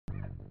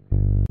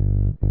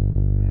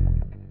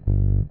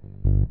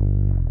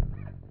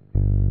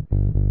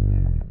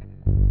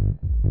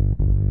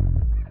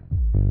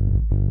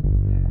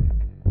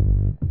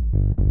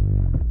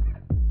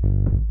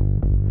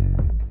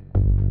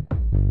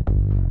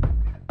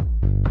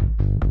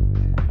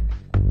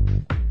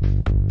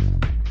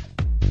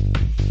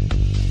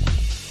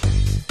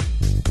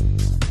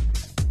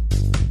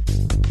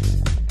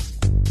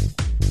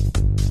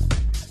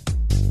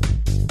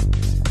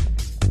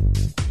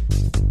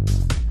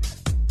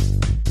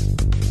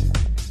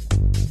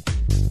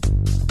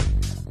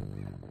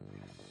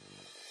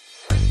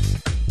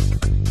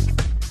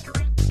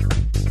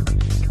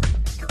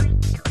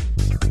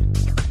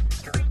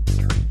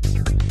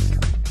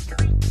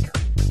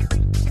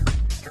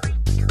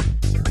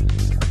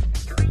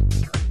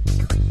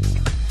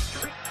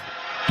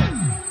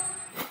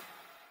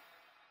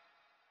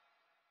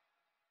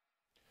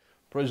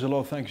Praise the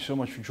Lord. Thank you so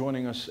much for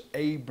joining us.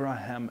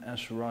 Abraham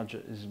S. Raja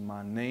is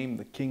my name.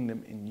 The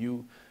Kingdom in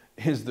You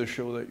is the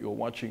show that you're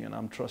watching, and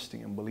I'm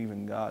trusting and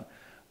believing God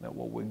that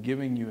what we're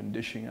giving you and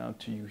dishing out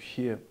to you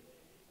here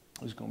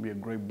is going to be a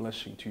great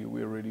blessing to you.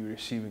 We're already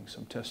receiving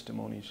some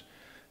testimonies,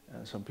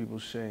 and some people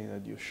saying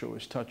that your show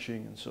is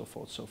touching and so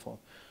forth, so forth.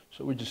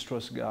 So we just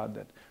trust God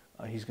that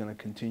He's going to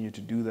continue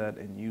to do that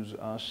and use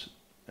us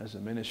as a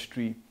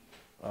ministry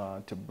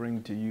to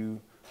bring to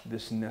you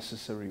this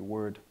necessary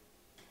word,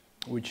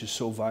 which is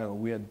so vital.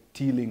 We are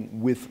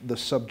dealing with the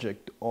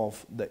subject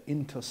of the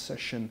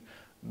intercession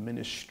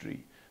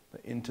ministry,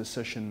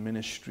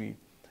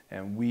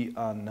 and we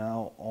are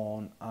now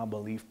on, I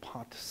believe,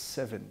 part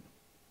 7,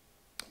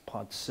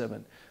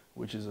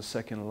 which is the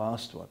second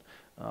last one,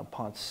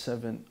 part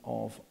 7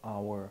 of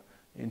our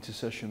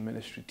intercession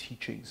ministry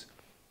teachings.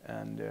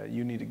 And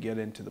you need to get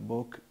into the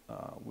book,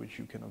 which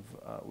you can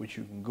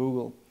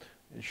Google.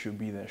 It should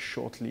be there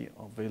shortly,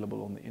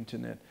 available on the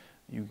internet.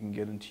 You can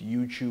get into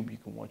YouTube, you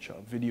can watch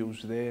our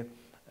videos there,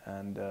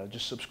 and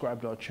just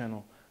subscribe to our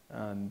channel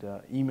and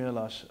email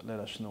us, let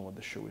us know what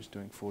the show is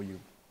doing for you,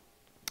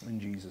 in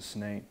Jesus'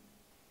 name.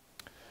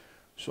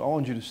 So I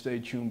want you to stay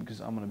tuned, because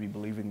I'm going to be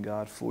believing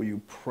God for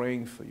you,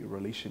 praying for you,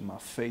 releasing my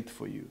faith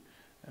for you,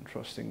 and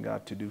trusting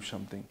God to do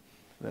something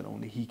that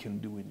only He can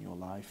do in your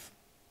life.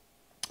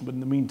 But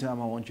in the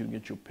meantime, I want you to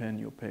get your pen,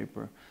 your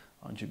paper.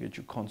 I want you to get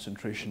your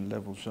concentration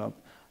levels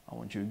up. I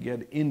want you to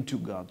get into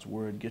God's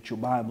Word. Get your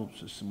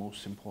Bibles. It's the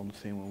most important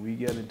thing. When we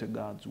get into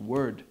God's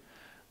Word,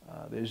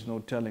 there's no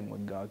telling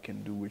what God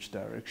can do, which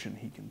direction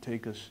He can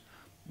take us.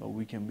 But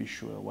we can be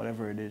sure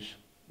whatever it is,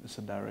 it's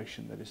a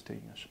direction that is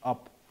taking us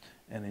up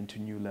and into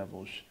new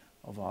levels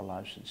of our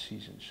lives and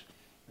seasons.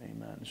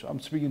 Amen. So I'm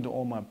speaking to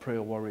all my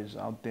prayer warriors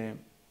out there.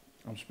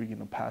 I'm speaking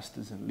to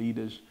pastors and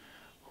leaders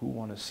who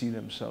want to see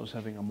themselves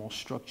having a more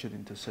structured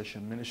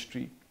intercession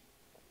ministry.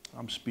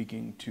 I'm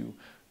speaking to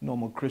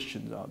normal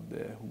Christians out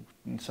there who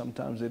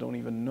sometimes they don't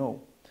even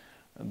know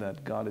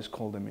that God has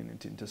called them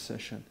into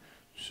intercession.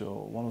 So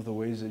one of the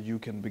ways that you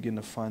can begin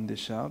to find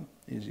this out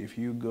is if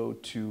you go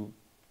to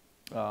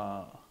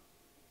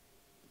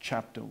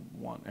chapter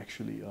 1,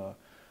 actually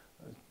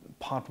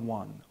part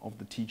 1 of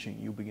the teaching,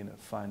 you begin to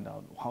find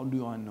out, how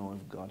do I know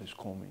if God has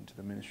called me into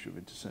the ministry of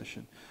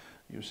intercession?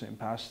 You're saying,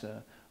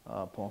 Pastor,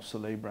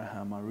 Apostle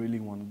Abraham, I really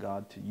want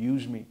God to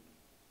use me,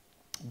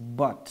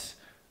 but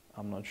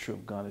I'm not sure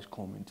if God has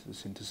called me into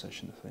this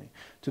intercession thing.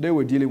 Today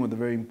we're dealing with a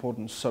very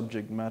important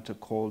subject matter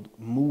called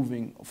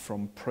moving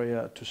from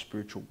prayer to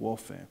spiritual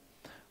warfare,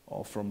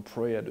 or from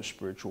prayer to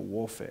spiritual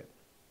warfare.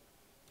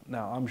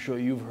 Now, I'm sure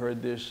you've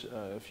heard this.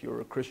 If you're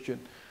a Christian,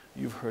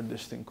 you've heard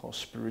this thing called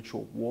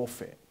spiritual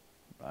warfare,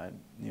 right?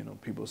 You know,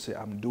 people say,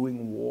 I'm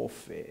doing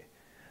warfare.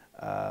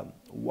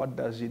 What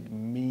does it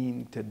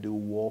mean to do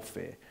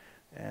warfare?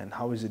 And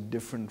how is it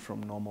different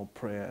from normal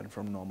prayer and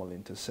from normal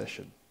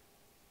intercession?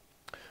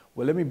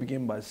 Well, let me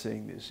begin by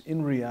saying this.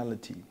 In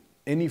reality,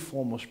 any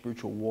form of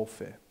spiritual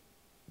warfare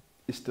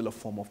is still a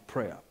form of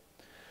prayer.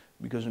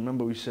 Because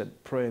remember, we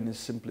said prayer in its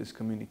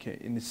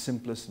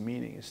simplest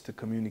meaning is to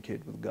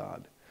communicate with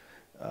God.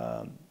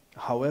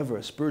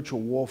 However,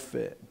 spiritual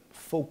warfare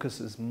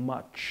focuses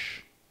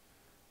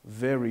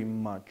very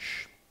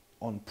much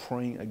on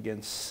praying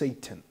against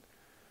Satan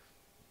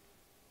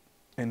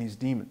and his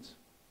demons.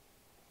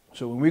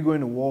 So when we go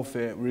into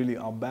warfare, really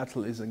our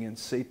battle is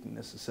against Satan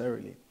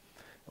necessarily.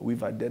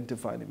 We've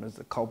identified him as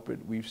the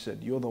culprit. We've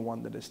said, you're the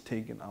one that has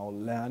taken our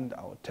land,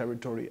 our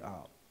territory,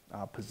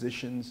 our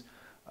positions.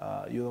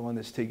 You're the one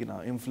that's taken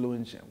our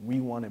influence, and we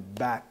want it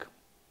back.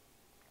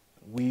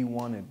 We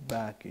want it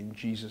back in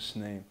Jesus'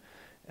 name.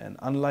 And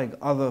unlike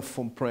other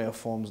prayer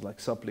forms like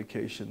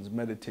supplications,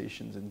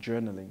 meditations, and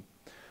journaling,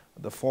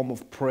 the form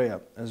of prayer,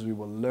 as we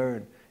will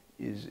learn,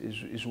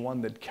 is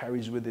one that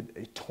carries with it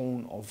a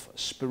tone of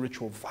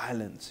spiritual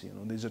violence. You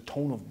know, there's a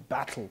tone of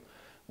battle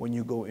when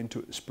you go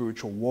into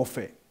spiritual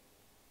warfare.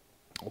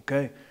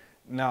 Okay,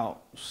 now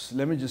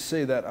let me just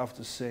say that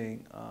after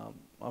saying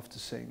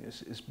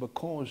this, is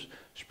because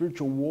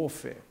spiritual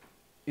warfare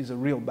is a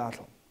real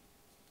battle.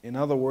 In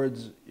other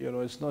words, you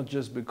know, it's not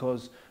just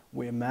because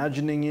we're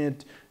imagining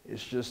it.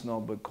 It's just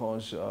not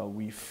because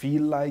we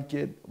feel like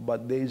it,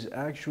 but there's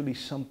actually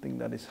something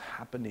that is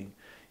happening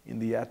in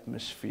the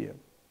atmosphere.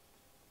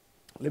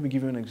 Let me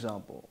give you an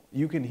example.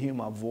 You can hear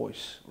my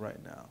voice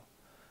right now.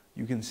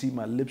 You can see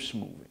my lips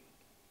moving.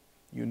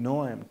 You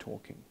know I am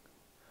talking.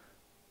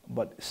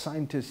 But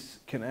scientists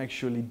can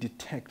actually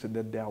detect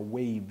that there are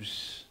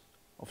waves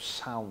of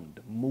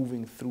sound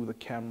moving through the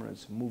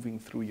cameras, moving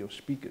through your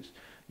speakers.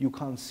 You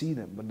can't see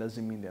them, but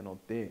doesn't mean they're not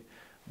there.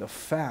 The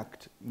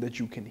fact that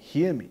you can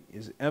hear me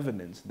is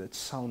evidence that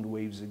sound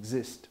waves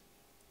exist.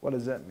 What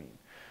does that mean?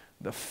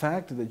 The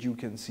fact that you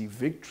can see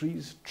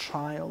victories,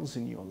 trials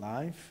in your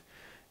life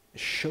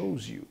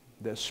shows you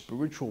that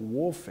spiritual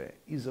warfare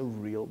is a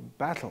real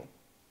battle.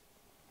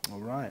 All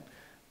right.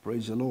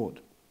 Praise the Lord.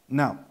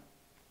 Now,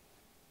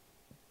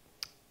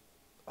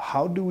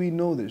 how do we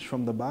know this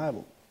from the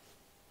Bible?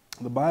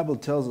 The Bible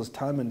tells us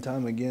time and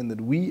time again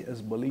that we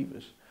as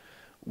believers,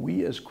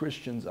 we as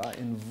Christians are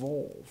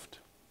involved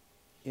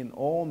in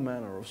all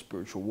manner of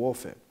spiritual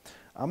warfare.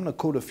 I'm going to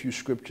quote a few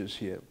scriptures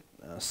here.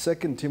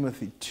 2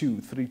 Timothy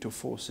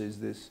 2:3-4 says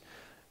this: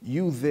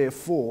 "You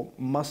therefore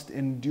must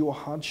endure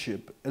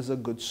hardship as a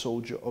good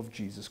soldier of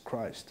Jesus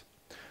Christ.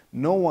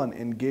 No one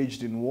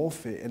engaged in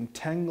warfare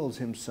entangles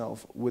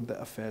himself with the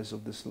affairs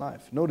of this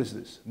life." Notice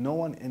this: no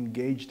one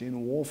engaged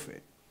in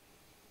warfare.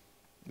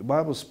 The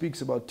Bible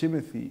speaks about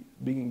Timothy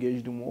being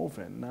engaged in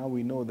warfare. Now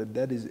we know that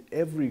that is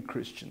every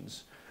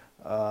Christian's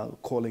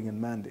calling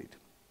and mandate.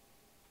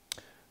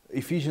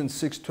 Ephesians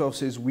 6:12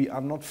 says, "We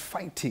are not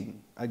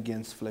fighting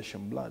against flesh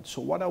and blood."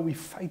 So what are we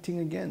fighting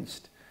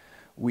against?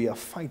 We are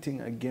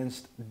fighting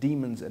against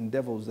demons and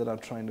devils that are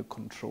trying to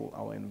control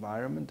our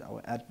environment,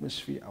 our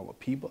atmosphere, our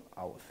people,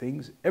 our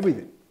things,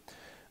 everything.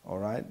 All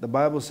right? The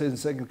Bible says in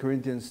 2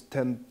 Corinthians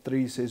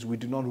 10:3 says, "We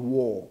do not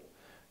war."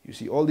 You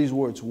see, all these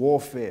words,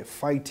 warfare,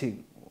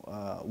 fighting,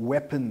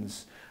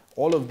 weapons,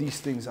 all of these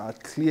things are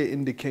clear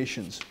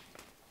indications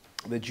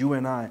that you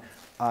and I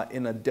are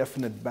in a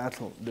definite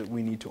battle that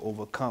we need to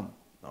overcome.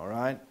 All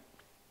right?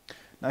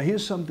 Now,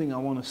 here's something I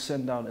want to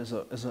send out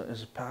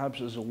as perhaps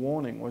as a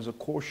warning or as a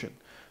caution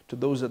to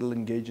those that will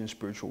engage in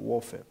spiritual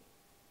warfare.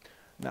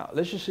 Now,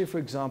 let's just say, for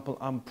example,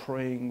 I'm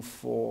praying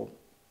for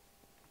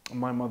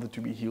my mother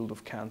to be healed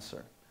of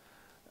cancer.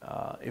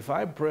 If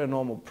I pray a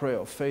normal prayer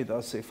of faith,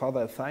 I'll say,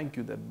 "Father, I thank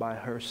you that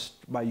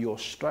by your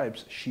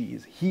stripes she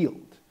is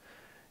healed."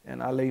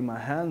 And I lay my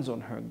hands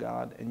on her,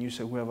 God, and you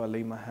say, "Whoever I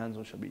lay my hands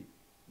on shall be."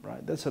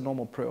 Right? That's a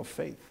normal prayer of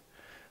faith.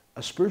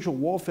 A spiritual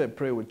warfare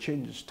prayer would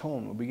change its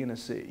tone. We'll begin to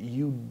say,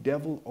 "You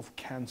devil of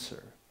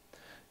cancer,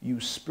 you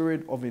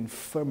spirit of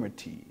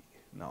infirmity."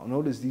 Now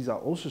notice these are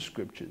also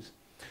scriptures.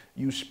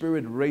 "You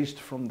spirit raised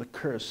from the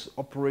curse,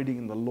 operating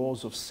in the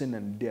laws of sin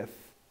and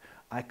death.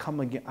 I come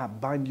again, I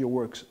bind your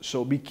works."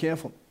 So be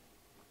careful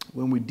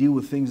when we deal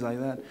with things like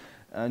that,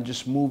 and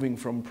just moving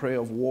from prayer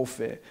of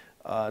warfare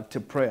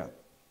to prayer.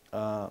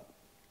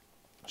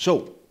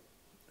 So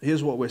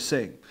here's what we're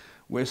saying.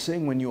 We're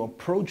saying when you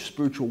approach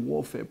spiritual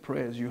warfare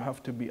prayers, you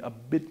have to be a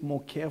bit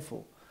more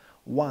careful.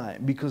 Why?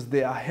 Because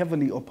they are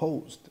heavily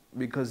opposed.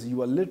 Because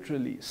you are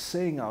literally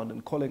saying out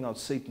and calling out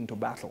Satan to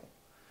battle.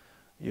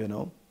 You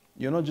know?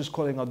 You're not just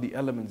calling out the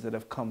elements that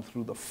have come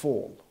through the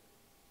fall.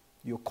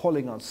 You're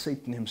calling out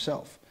Satan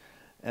himself.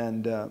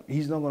 And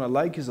he's not going to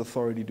like his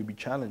authority to be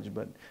challenged,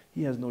 but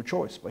he has no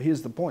choice. But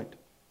here's the point.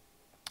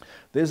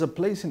 There's a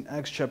place in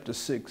Acts chapter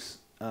 6,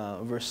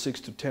 verse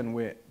 6-10,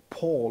 where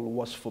Paul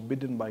was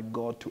forbidden by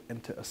God to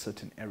enter a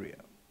certain area.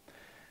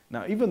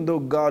 Now, even though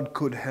God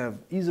could have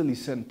easily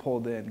sent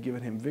Paul there and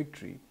given him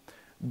victory,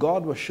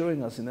 God was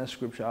showing us in that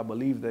scripture, I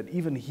believe, that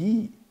even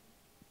he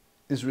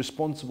is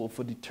responsible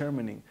for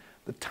determining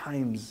the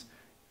times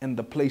and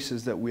the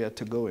places that we are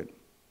to go in.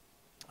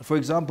 For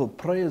example,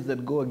 prayers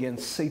that go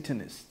against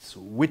Satanists,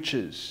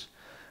 witches,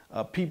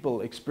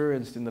 people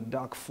experienced in the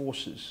dark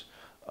forces,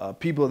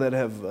 people that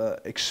have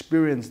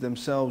experienced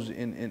themselves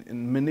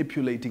in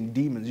manipulating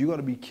demons. You got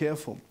to be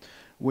careful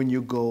when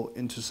you go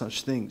into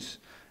such things.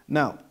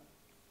 Now,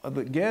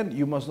 again,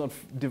 you must not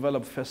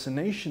develop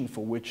fascination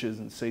for witches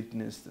and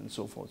Satanists and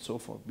so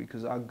forth,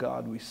 because our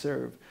God we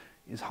serve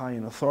is high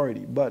in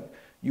authority. But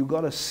you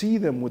got to see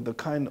them with the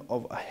kind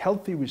of a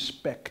healthy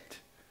respect.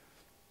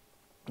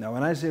 Now,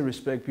 when I say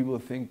respect, people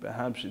think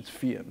perhaps it's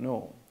fear.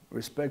 No,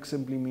 respect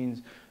simply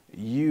means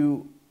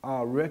you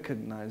are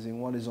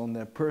recognizing what is on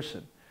their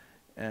person,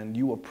 and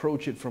you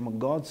approach it from a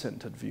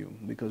God-centered view,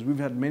 because we've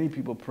had many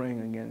people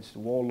praying against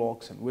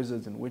warlocks and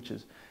wizards and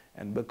witches,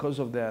 and because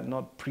of that,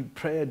 not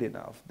prepared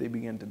enough, they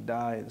begin to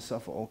die and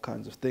suffer all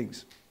kinds of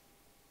things.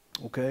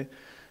 Okay?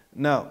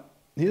 Now,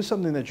 here's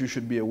something that you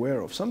should be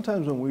aware of.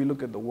 Sometimes when we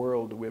look at the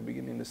world, we're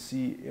beginning to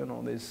see,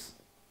 this,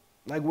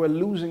 like we're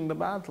losing the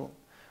battle.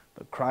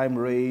 The crime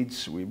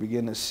rates, we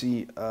begin to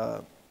see,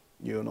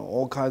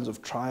 all kinds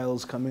of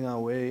trials coming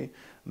our way,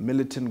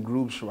 militant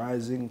groups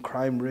rising,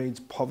 crime rates,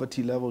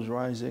 poverty levels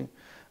rising.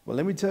 But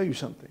let me tell you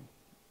something.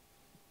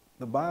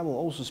 The Bible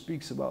also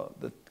speaks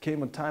about that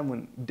came a time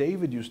when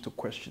David used to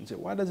question, say,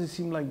 why does it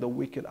seem like the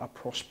wicked are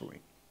prospering?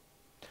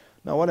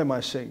 Now, what am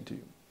I saying to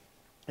you?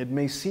 It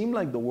may seem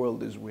like the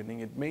world is winning.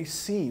 It may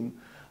seem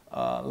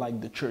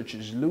like the church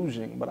is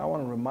losing. But I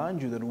want to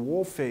remind you that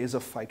warfare is a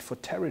fight for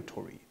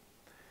territory.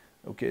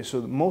 Okay,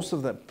 so most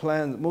of the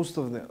plans, most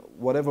of the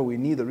whatever we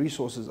need, the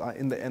resources are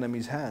in the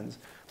enemy's hands.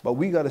 But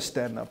we got to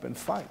stand up and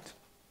fight.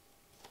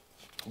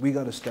 We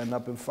got to stand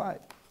up and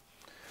fight.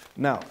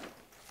 Now,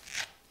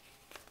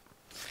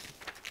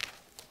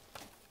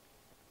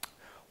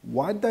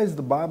 why does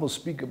the Bible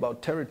speak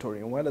about territory,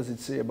 and why does it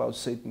say about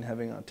Satan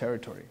having our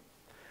territory?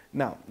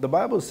 Now, the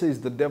Bible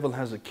says the devil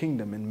has a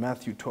kingdom in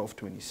Matthew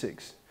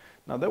 12:26.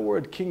 Now, that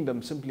word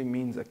kingdom simply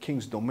means a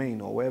king's domain,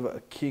 or wherever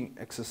a king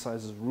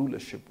exercises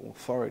rulership or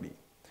authority.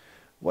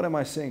 What am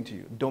I saying to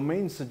you?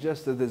 Domain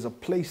suggests that there's a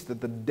place that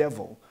the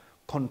devil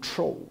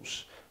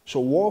controls.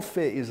 So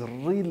warfare is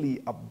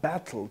really a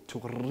battle to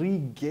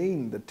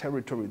regain the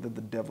territory that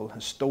the devil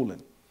has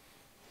stolen.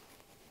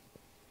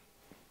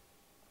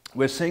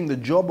 We're saying the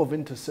job of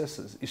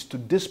intercessors is to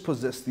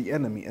dispossess the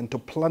enemy and to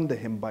plunder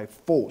him by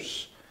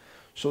force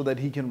so that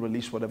he can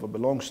release whatever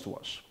belongs to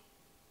us.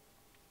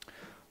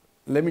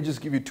 Let me just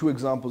give you two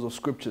examples of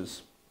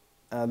scriptures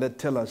that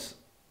tell us.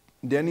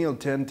 Daniel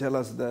 10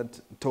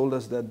 told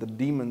us that the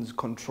demons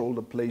controlled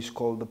a place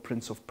called the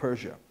Prince of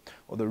Persia,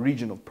 or the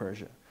region of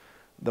Persia.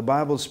 The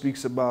Bible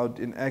speaks about,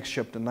 in Acts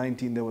chapter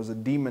 19, there was a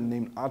demon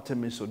named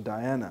Artemis or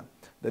Diana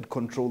that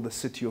controlled the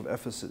city of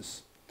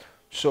Ephesus.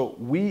 So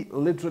we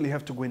literally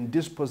have to go and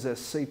dispossess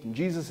Satan.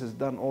 Jesus has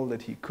done all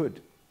that he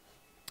could.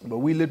 But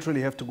we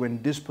literally have to go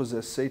and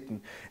dispossess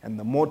Satan. And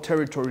the more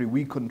territory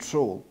we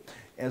control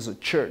as a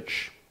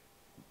church,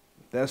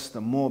 that's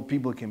the more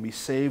people can be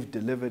saved,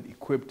 delivered,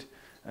 equipped,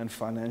 and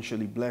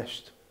financially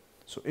blessed.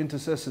 So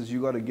intercessors,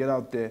 you got to get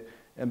out there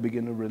and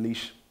begin to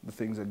release the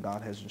things that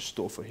God has in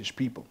store for his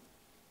people.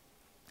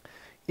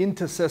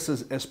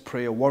 Intercessors as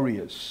prayer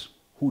warriors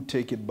who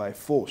take it by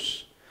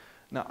force.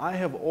 Now, I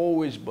have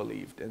always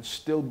believed and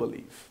still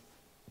believe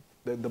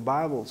that the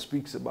Bible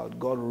speaks about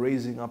God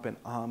raising up an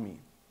army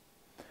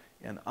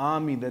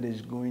that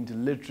is going to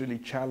literally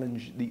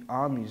challenge the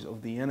armies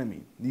of the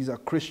enemy. These are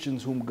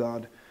Christians whom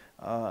God,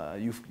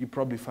 you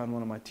probably find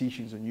one of my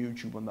teachings on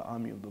YouTube on the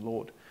army of the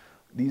Lord.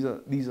 These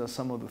are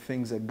some of the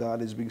things that God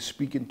has been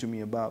speaking to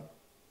me about.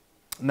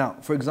 Now,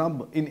 for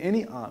example, in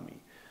any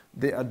army,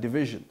 there are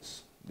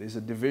divisions. There's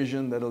a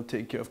division that'll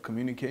take care of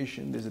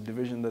communication. There's a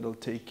division that'll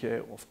take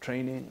care of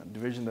training, a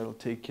division that'll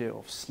take care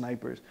of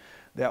snipers.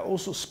 There are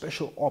also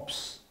special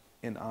ops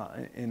in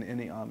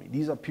any army.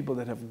 These are people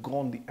that have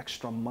gone the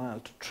extra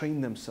mile to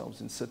train themselves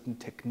in certain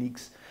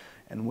techniques.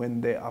 And when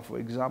they are, for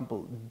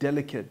example,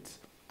 delicate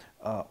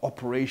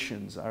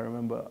operations. I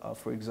remember,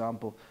 for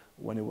example,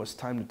 when it was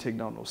time to take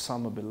down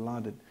Osama bin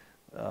Laden,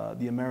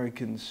 the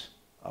Americans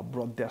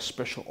brought their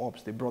special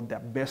ops. They brought their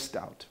best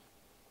out.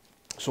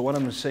 So what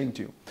I'm saying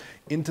to you,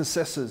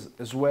 intercessors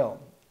as well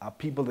are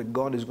people that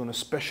God is going to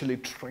specially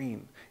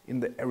train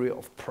in the area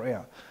of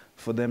prayer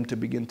for them to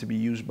begin to be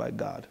used by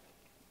God.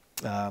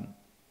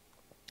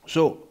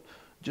 So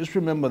just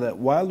remember that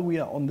while we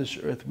are on this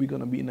earth, we're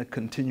going to be in a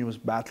continuous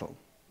battle.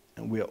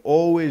 And we are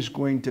always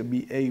going to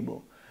be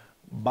able,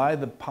 by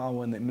the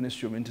power and the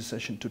ministry of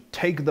intercession, to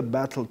take the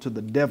battle to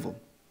the devil.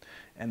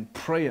 And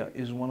prayer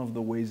is one of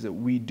the ways that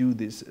we do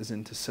this as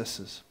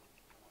intercessors.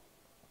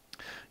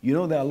 You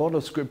know, there are a lot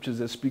of scriptures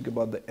that speak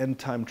about the end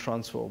time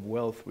transfer of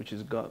wealth, which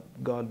is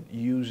God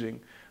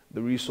using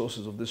the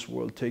resources of this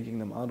world, taking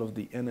them out of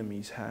the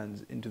enemy's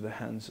hands into the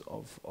hands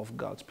of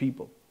God's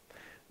people.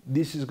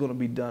 This is going to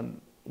be done,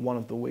 one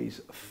of the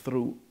ways,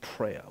 through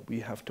prayer.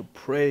 We have to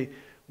pray,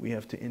 we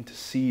have to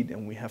intercede,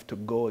 and we have to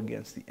go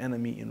against the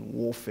enemy in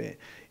warfare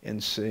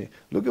and say,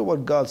 look at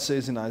what God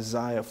says in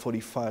Isaiah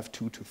 45,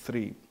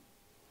 2-3.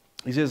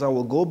 He says, I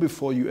will go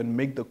before you and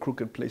make the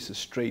crooked places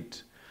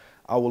straight.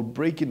 I will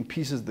break in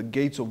pieces the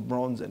gates of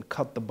bronze and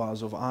cut the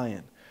bars of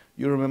iron.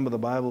 You remember the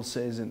Bible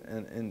says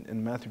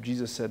in Matthew,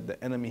 Jesus said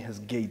the enemy has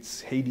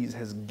gates. Hades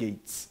has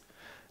gates.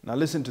 Now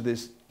listen to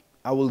this.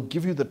 I will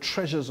give you the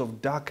treasures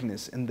of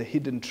darkness and the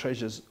hidden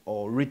treasures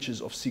or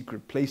riches of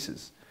secret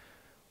places.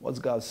 What's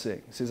God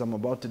saying? He says, I'm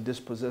about to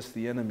dispossess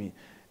the enemy.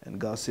 And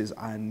God says,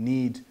 I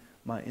need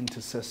my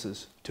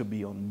intercessors to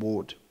be on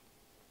board.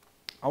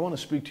 I want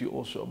to speak to you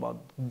also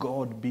about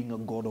God being a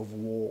God of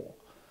war.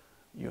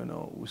 You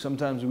know,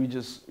 sometimes we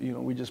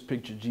just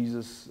picture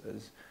Jesus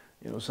as,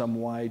 some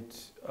white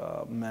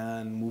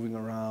man moving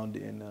around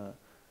in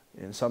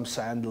some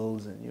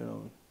sandals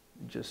and,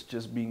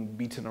 just being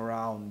beaten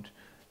around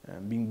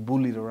and being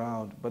bullied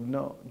around. But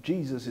no,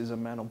 Jesus is a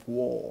man of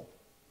war,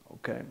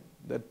 okay?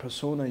 That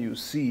persona you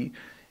see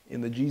in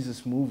the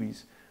Jesus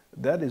movies,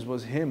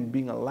 was him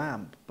being a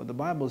lamb. But the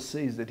Bible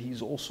says that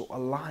he's also a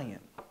lion.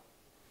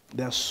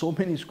 There are so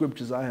many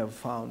scriptures I have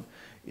found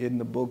in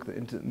the book,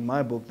 in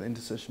my book, the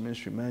Intercession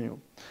Ministry Manual,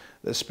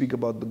 that speak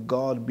about the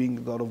God being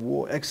the God of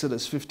war.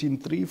 Exodus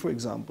 15:3, for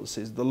example,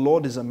 says, the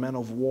Lord is a man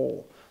of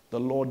war. The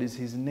Lord is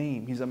his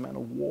name. He's a man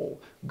of war.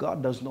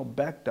 God does not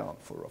back down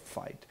for a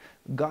fight.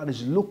 God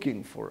is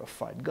looking for a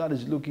fight. God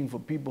is looking for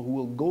people who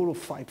will go to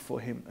fight for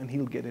him, and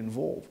he'll get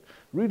involved.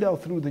 Read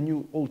out through the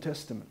New Old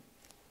Testament.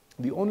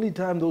 The only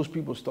time those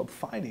people stop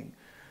fighting,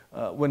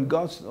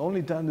 the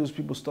only time those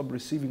people stop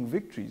receiving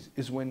victories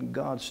is when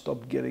God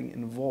stopped getting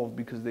involved,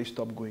 because they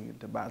stopped going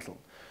into battle.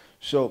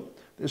 So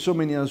there's so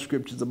many other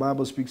scriptures. The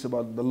Bible speaks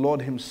about the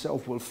Lord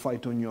himself will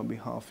fight on your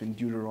behalf in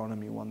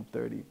Deuteronomy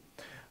 1:30.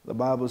 The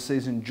Bible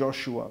says in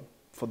Joshua,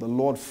 for the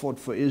Lord fought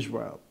for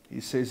Israel. He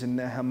says in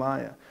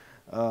Nehemiah,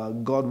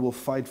 God will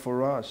fight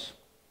for us.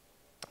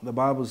 The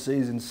Bible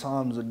says in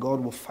Psalms that God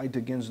will fight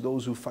against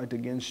those who fight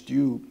against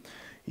you.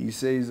 He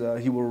says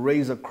he will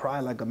raise a cry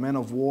like a man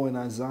of war in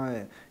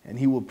Isaiah, and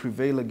he will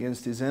prevail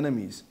against his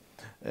enemies.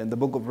 In the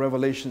book of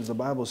Revelations, the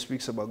Bible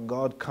speaks about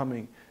God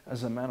coming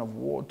as a man of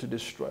war to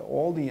destroy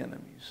all the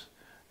enemies.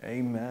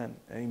 Amen,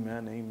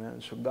 amen,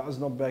 amen. So God's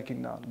not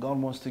backing down. God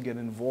wants to get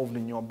involved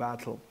in your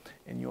battle,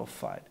 in your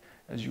fight,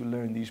 as you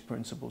learn these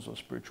principles of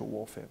spiritual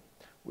warfare.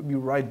 We'll be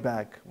right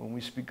back when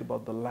we speak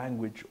about the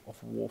language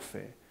of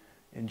warfare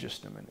in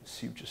just a minute.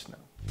 See you just now.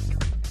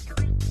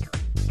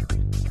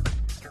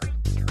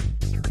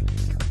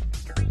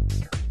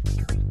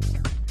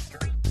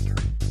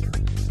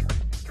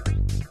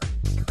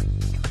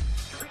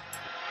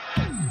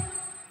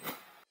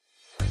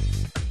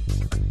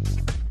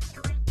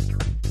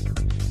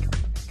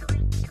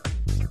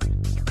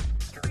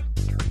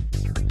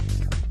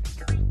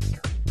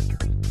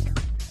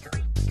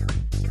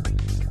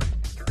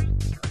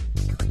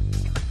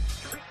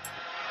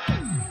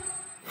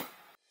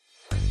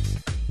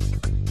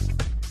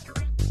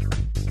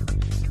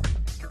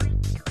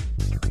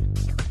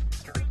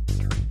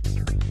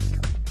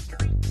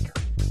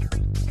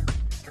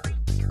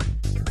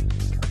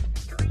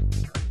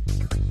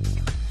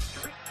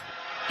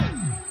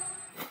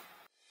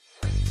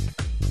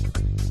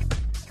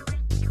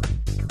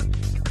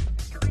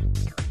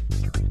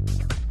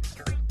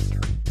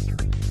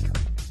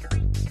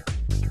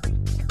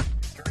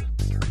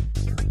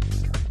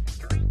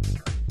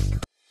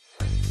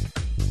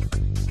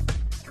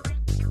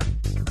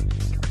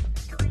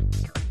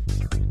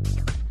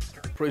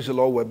 Praise the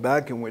Lord, we're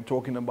back and we're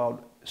talking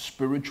about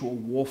spiritual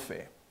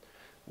warfare.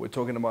 We're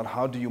talking about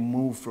how do you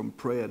move from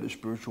prayer to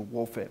spiritual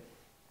warfare.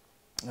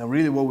 And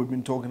really what we've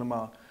been talking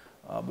about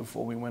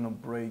before we went on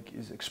break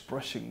is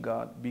expressing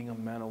God, being a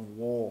man of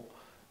war,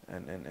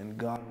 and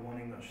God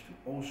wanting us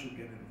to also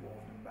get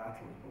involved in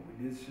battles. But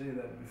we did say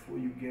that before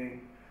you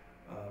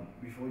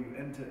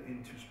enter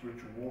into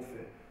spiritual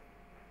warfare,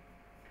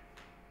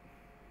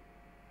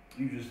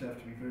 you just have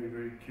to be very,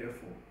 very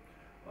careful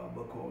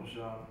because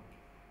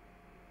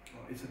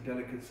it's a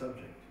delicate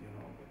subject, you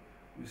know.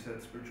 We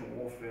said spiritual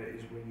warfare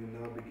is when you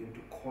now begin to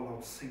call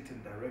out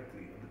Satan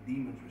directly, or the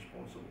demons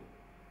responsible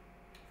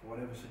for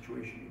whatever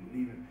situation you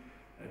believe in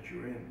that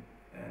you're in,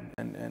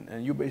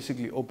 and you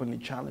basically openly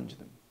challenge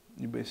them.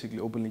 You basically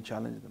openly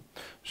challenge them.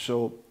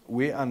 So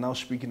we are now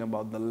speaking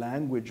about the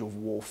language of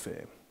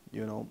warfare.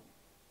 You know,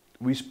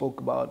 we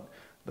spoke about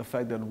the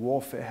fact that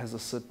warfare has a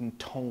certain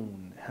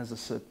tone, has a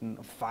certain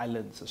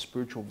violence, a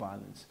spiritual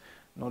violence,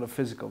 not a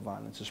physical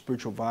violence, a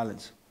spiritual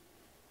violence.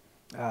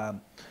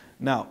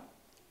 Now,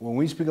 when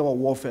we speak about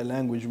warfare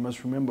language, you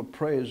must remember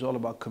prayer is all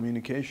about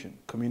communication.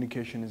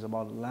 Communication is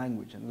about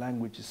language, and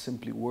language is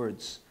simply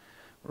words,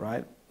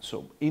 right?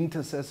 So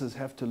intercessors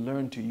have to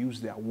learn to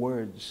use their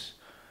words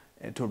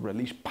and to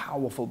release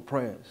powerful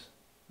prayers.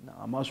 Now,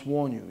 I must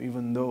warn you,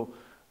 even though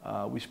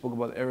we spoke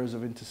about areas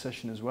of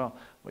intercession as well,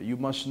 but you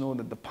must know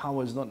that the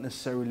power is not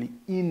necessarily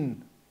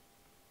in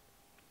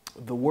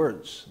the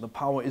words. The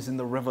power is in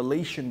the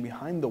revelation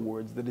behind the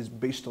words that is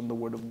based on the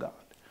word of God.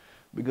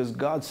 Because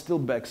God still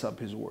backs up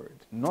his word,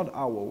 not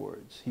our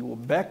words. He will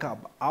back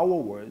up our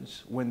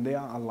words when they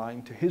are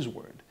aligned to his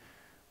word.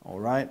 All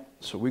right?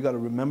 So we got to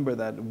remember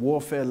that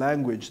warfare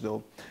language,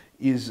 though,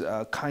 is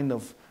a kind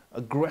of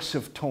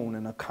aggressive tone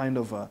and a kind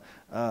of a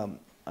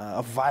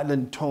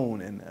violent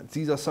tone. And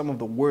these are some of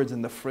the words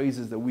and the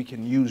phrases that we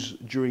can use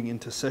during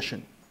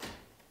intercession,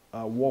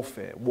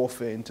 warfare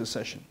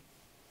intercession.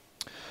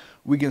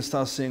 We can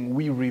start saying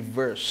we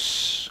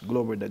reverse.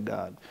 Glory to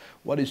God.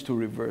 What is to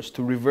reverse?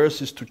 To reverse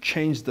is to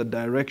change the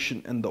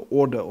direction and the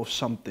order of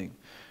something.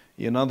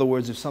 In other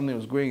words, if something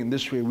was going in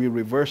this way, we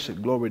reverse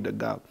it. Glory to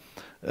God.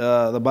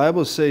 The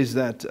Bible says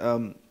that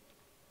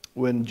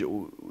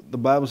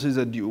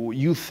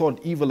you thought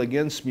evil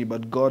against me,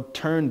 but God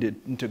turned it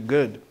into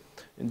good.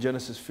 In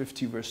Genesis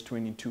 50 verse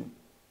 22.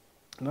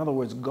 In other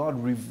words,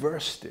 God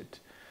reversed it.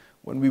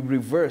 When we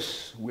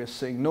reverse, we're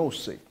saying, no,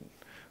 Satan.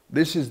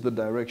 This is the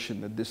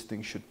direction that this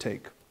thing should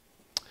take.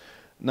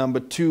 Number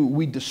two,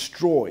 we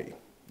destroy.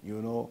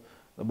 You know,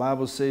 the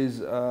Bible says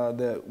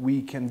that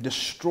we can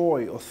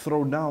destroy or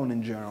throw down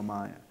in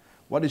Jeremiah.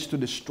 What is to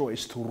destroy?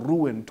 Is to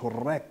ruin, to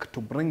wreck,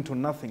 to bring to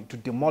nothing, to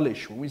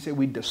demolish. When we say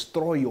we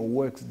destroy your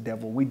works,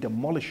 devil, we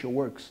demolish your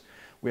works.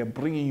 We are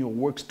bringing your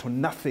works to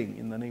nothing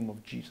in the name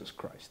of Jesus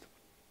Christ.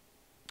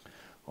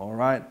 All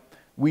right.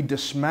 We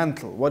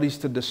dismantle. What is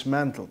to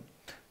dismantle?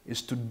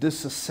 Is to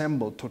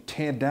disassemble, to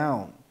tear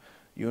down.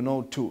 You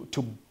know,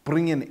 to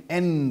bring an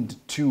end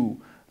to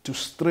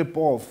strip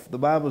off. The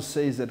Bible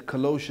says that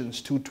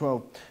Colossians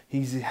 2:12,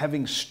 he's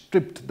having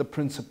stripped the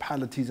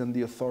principalities and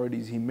the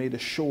authorities. He made a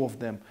show of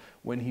them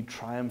when he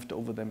triumphed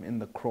over them in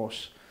the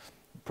cross.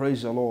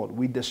 Praise the Lord.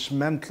 We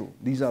dismantle.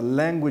 These are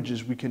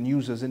languages we can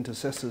use as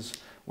intercessors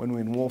when we're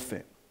in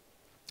warfare.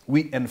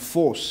 We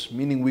enforce,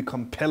 meaning we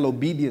compel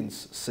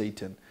obedience,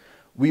 Satan.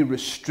 We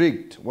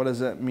restrict. What does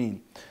that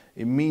mean?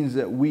 It means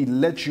that we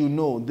let you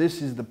know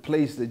this is the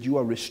place that you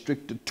are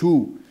restricted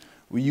to.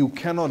 You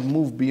cannot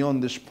move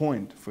beyond this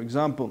point. For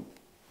example,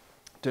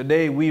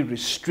 today we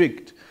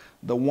restrict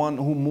the one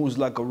who moves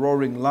like a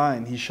roaring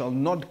lion. He shall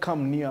not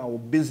come near our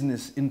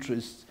business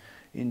interests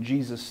in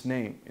Jesus'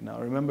 name. You know,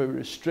 remember,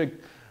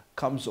 restrict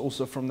comes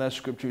also from that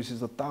scripture. It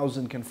says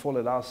 1,000 can fall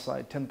at our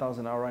side,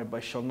 10,000 our right,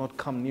 but shall not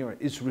come near it.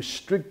 It's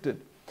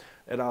restricted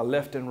at our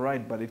left and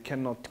right, but it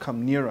cannot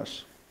come near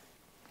us.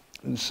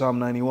 In Psalm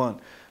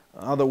 91.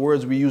 Other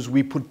words we use,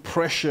 we put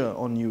pressure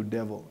on you,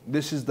 devil.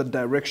 This is the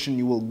direction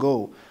you will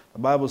go. The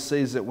Bible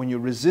says that when you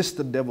resist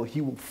the devil,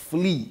 he will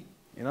flee.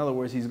 In other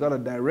words, he's got a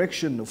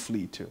direction to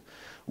flee to.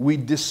 We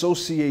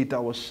dissociate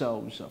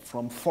ourselves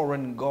from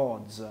foreign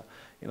gods.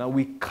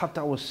 We cut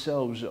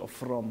ourselves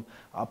from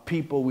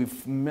people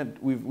we've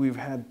met, we've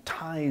had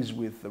ties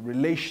with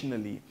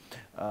relationally,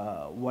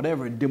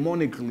 whatever,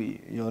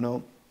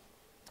 demonically,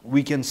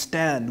 We can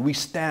stand, we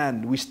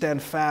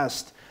stand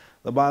fast.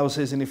 The Bible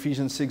says in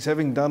Ephesians 6,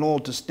 having done all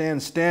to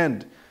stand,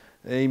 stand.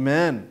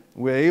 Amen.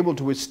 We're able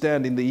to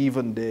withstand in the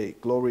even day.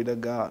 Glory to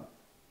God.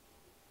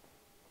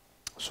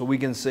 So we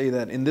can say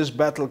that in this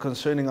battle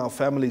concerning our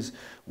families,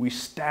 we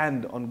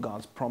stand on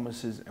God's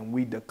promises and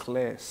we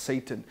declare,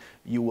 Satan,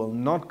 you will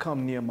not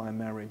come near my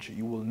marriage.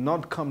 You will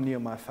not come near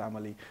my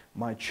family,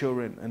 my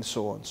children, and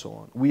so on, so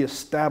on. We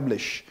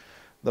establish.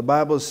 The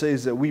Bible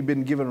says that we've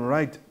been given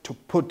right to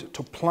put,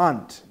 to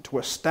plant, to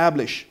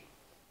establish.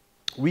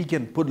 We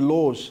can put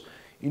laws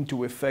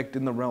into effect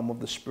in the realm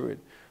of the Spirit.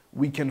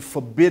 We can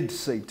forbid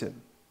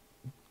Satan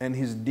and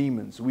his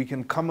demons. We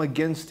can come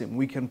against him.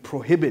 We can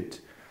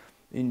prohibit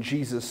in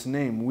Jesus'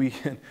 name. We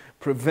can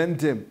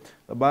prevent him.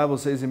 The Bible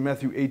says in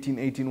Matthew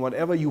 18:18,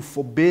 whatever you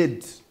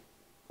forbid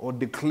or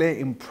declare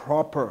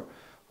improper,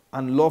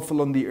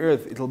 unlawful on the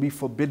earth, it'll be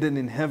forbidden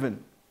in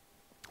heaven.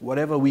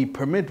 Whatever we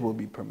permit will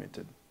be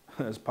permitted.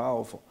 That's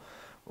powerful,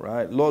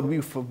 right? Lord,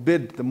 we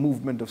forbid the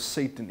movement of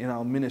Satan in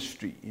our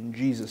ministry in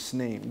Jesus'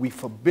 name. We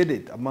forbid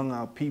it among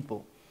our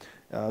people,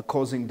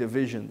 causing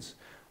divisions.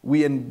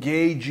 We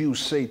engage you,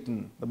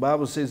 Satan. The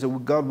Bible says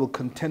that God will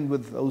contend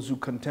with those who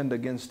contend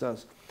against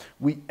us.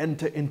 We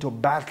enter into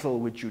battle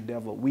with you,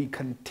 devil. We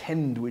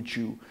contend with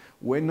you.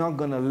 We're not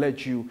going to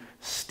let you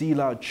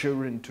steal our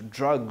children to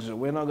drugs.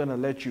 We're not going to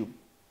let you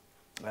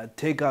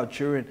take our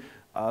children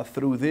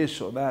through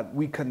this or that.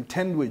 We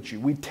contend with you.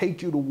 We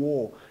take you to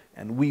war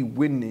and we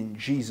win in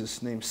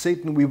Jesus' name.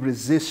 Satan, we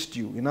resist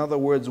you. In other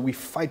words, we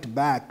fight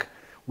back.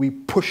 We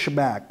push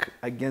back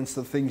against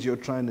the things you're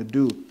trying to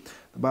do.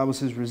 The Bible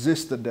says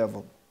resist the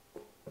devil.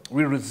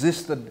 We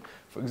resist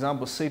for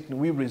example, Satan,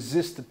 we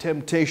resist the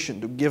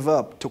temptation to give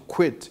up, to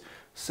quit.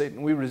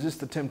 Satan, we resist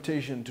the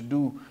temptation to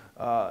do,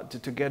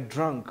 to get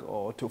drunk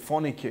or to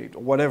fornicate or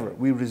whatever.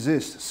 We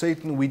resist.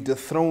 Satan, we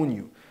dethrone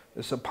you.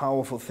 It's a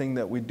powerful thing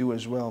that we do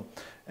as well.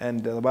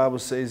 And the Bible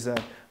says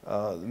that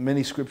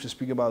many scriptures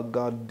speak about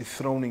God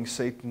dethroning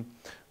Satan.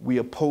 We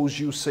oppose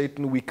you,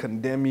 Satan. We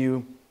condemn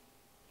you.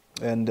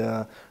 And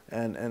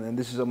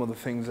this is some of the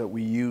things that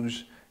we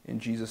use in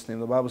Jesus'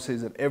 name. The Bible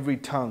says that every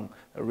tongue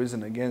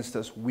arisen against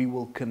us, we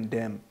will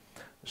condemn.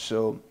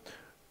 So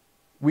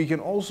we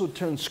can also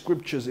turn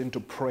scriptures into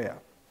prayer.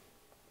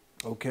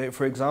 Okay,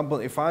 for example,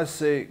 if I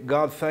say,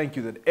 God, thank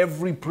you that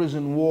every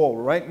prison wall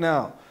right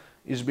now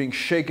is being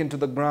shaken to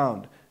the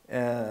ground.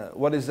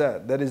 What is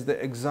that? That is the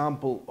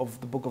example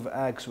of the book of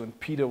Acts when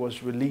Peter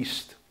was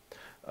released.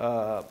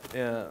 As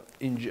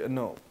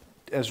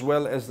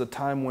well as the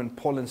time when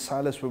Paul and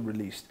Silas were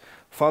released.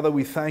 Father,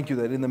 we thank you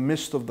that in the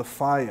midst of the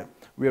fire,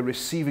 we are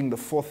receiving the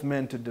fourth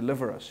man to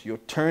deliver us. You're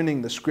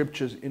turning the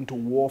scriptures into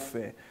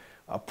warfare,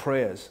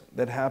 prayers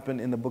that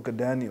happened in the book of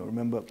Daniel.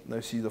 Remember,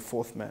 I see the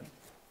fourth man.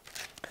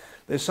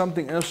 There's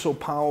something else so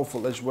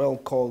powerful as well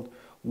called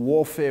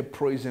warfare,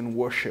 praise, and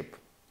worship.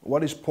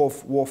 What is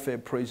warfare,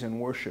 praise, and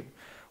worship?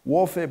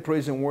 Warfare,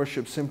 praise, and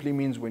worship simply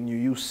means when you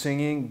use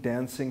singing,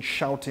 dancing,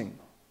 shouting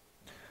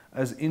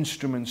as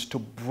instruments to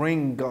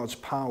bring God's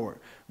power.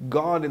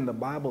 God in the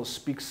Bible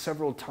speaks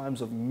several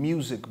times of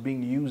music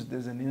being used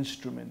as an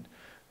instrument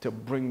to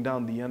bring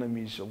down the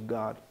enemies of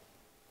God.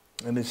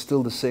 And it's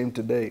still the same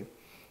today.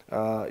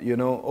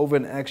 Over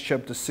in Acts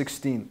chapter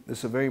 16, this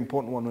is a very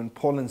important one. When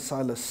Paul and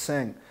Silas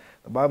sang,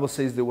 the Bible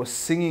says they were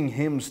singing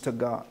hymns to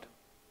God.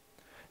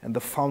 And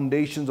the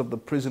foundations of the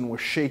prison were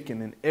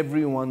shaken and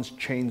everyone's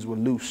chains were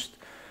loosed.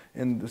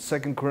 In the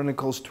 2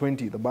 Chronicles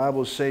 20, the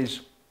Bible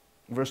says,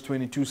 verse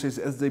 22 says,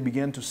 as they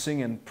began to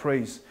sing and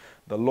praise,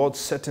 the Lord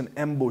set an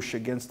ambush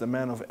against the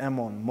man of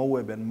Ammon,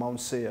 Moab, and Mount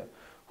Seir,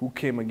 who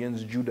came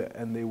against Judah,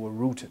 and they were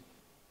rooted.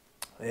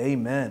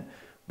 Amen.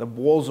 The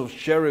walls of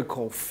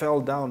Jericho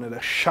fell down at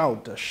a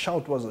shout. A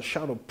shout was a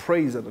shout of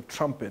praise at a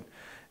trumpet.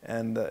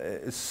 And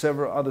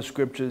several other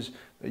scriptures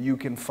that you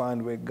can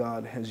find where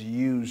God has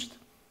used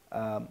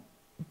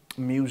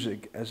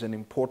music as an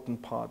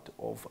important part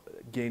of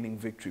gaining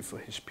victory for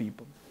his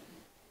people.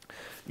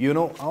 I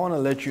want to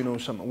let you know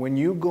something. When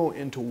you go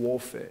into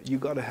warfare, you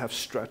got to have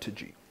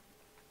strategy.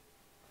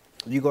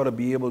 You got to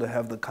be able to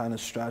have the kind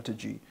of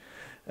strategy.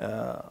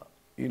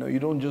 You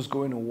don't just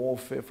go into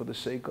warfare for the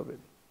sake of it.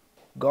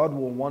 God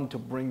will want to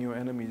bring your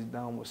enemies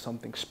down with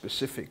something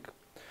specific.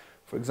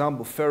 For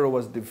example, Pharaoh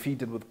was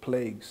defeated with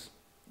plagues.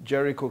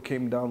 Jericho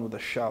came down with a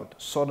shout.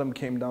 Sodom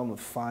came down with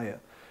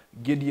fire.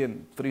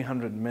 Gideon,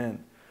 300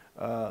 men.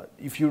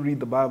 If you read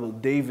the Bible,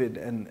 David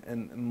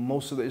and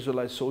most of the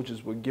Israelite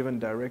soldiers were given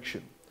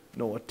direction.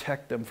 No,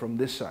 attack them from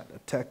this side.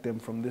 Attack them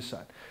from this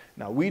side.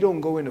 Now, we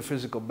don't go into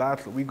physical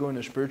battle. We go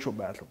into spiritual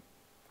battle.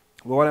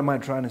 But what am I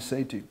trying to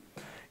say to you?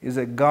 Is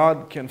that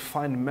God can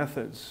find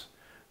methods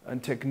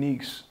and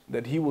techniques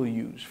that he will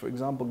use. For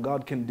example,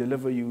 God can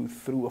deliver you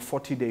through a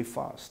 40-day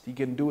fast. He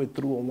can do it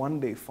through a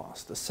 1-day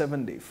fast, a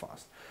 7-day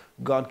fast.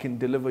 God can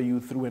deliver you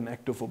through an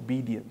act of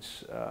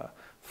obedience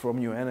from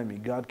your enemy.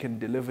 God can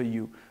deliver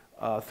you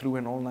through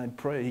an all-night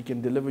prayer. He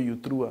can deliver you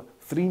through a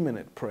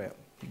 3-minute prayer.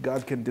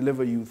 God can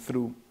deliver you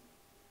through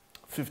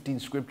 15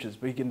 scriptures,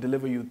 but he can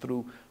deliver you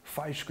through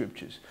 5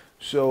 scriptures.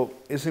 So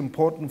it's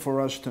important for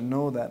us to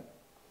know that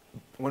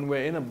when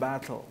we're in a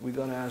battle, we're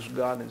going to ask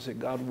God and say,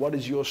 God, what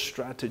is your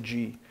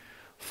strategy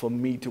for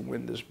me to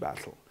win this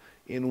battle?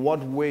 In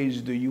what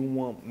ways do you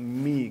want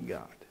me,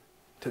 God,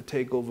 to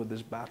take over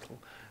this battle?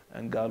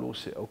 And God will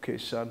say, okay,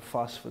 son,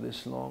 fast for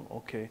this long.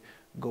 Okay,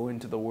 go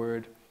into the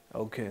word.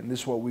 Okay, and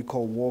this is what we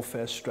call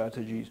warfare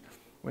strategies,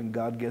 when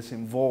God gets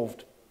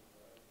involved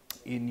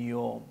in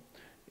your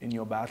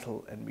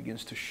battle and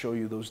begins to show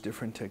you those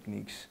different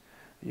techniques.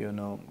 You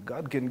know,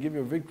 God can give you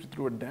a victory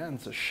through a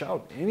dance, a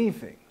shout,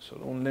 anything. So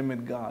don't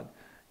limit God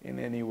in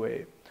any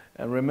way.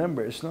 And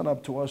remember, it's not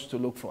up to us to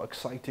look for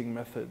exciting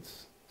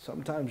methods.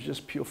 Sometimes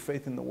just pure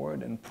faith in the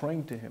word and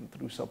praying to him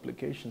through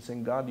supplication,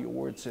 saying, God, your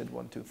word said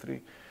 1, 2,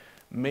 3,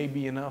 may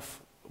be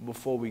enough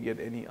before we get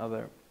any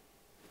other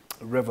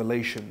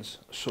revelations,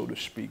 so to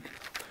speak.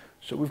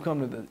 So we've come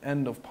to the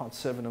end of part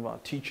 7 of our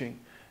teaching.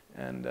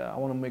 And I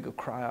want to make a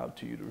cry out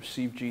to you to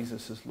receive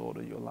Jesus as Lord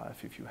of your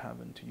life if you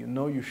haven't. You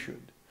know you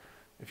should.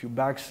 If you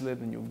backslid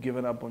and you've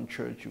given up on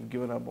church, you've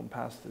given up on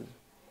pastors,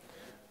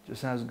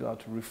 just ask God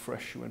to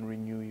refresh you and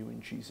renew you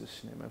in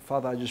Jesus' name. And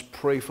Father, I just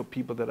pray for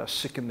people that are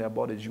sick in their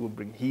bodies, you will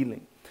bring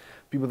healing.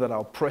 People that are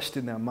oppressed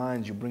in their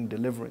minds, you bring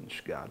deliverance,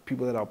 God.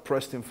 People that are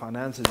oppressed in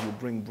finances, you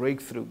bring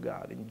breakthrough,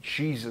 God. In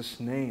Jesus'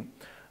 name,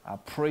 I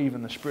pray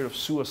even the spirit of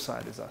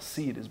suicide, as I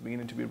see it, is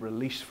beginning to be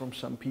released from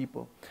some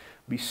people.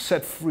 Be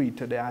set free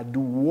today. I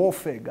do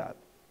warfare, God,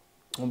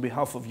 on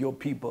behalf of your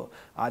people.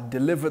 I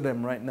deliver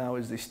them right now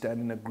as they stand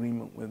in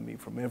agreement with me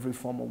from every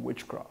form of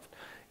witchcraft,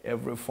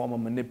 every form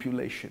of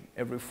manipulation,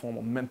 every form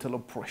of mental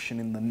oppression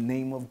in the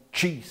name of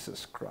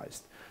Jesus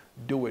Christ.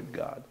 Do it,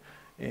 God,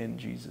 in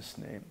Jesus'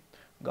 name.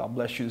 God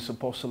bless you. This is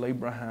Apostle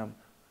Abraham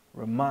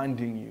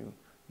reminding you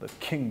the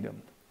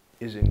kingdom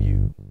is in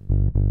you.